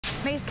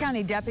Mays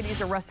County deputies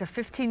arrest a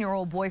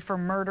 15-year-old boy for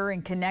murder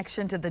in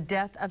connection to the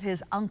death of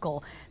his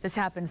uncle. This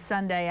happened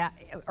Sunday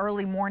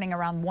early morning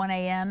around 1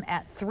 a.m.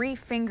 at Three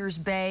Fingers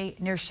Bay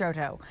near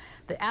Choteau.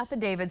 The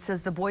affidavit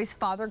says the boy's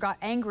father got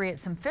angry at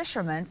some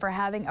fishermen for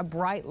having a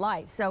bright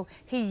light, so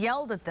he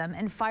yelled at them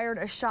and fired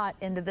a shot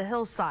into the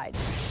hillside.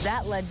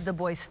 That led to the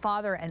boy's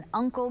father and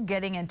uncle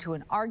getting into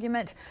an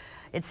argument.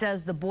 It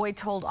says the boy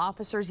told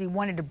officers he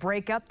wanted to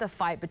break up the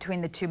fight between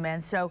the two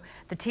men, so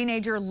the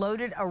teenager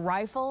loaded a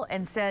rifle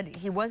and said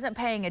he wasn't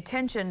paying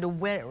attention to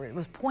where it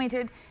was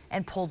pointed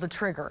and pulled the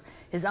trigger.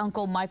 His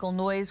uncle, Michael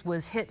Noyes,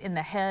 was hit in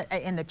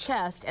the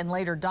chest and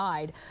later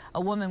died.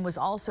 A woman was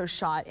also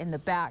shot in the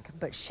back,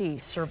 but she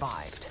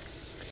survived.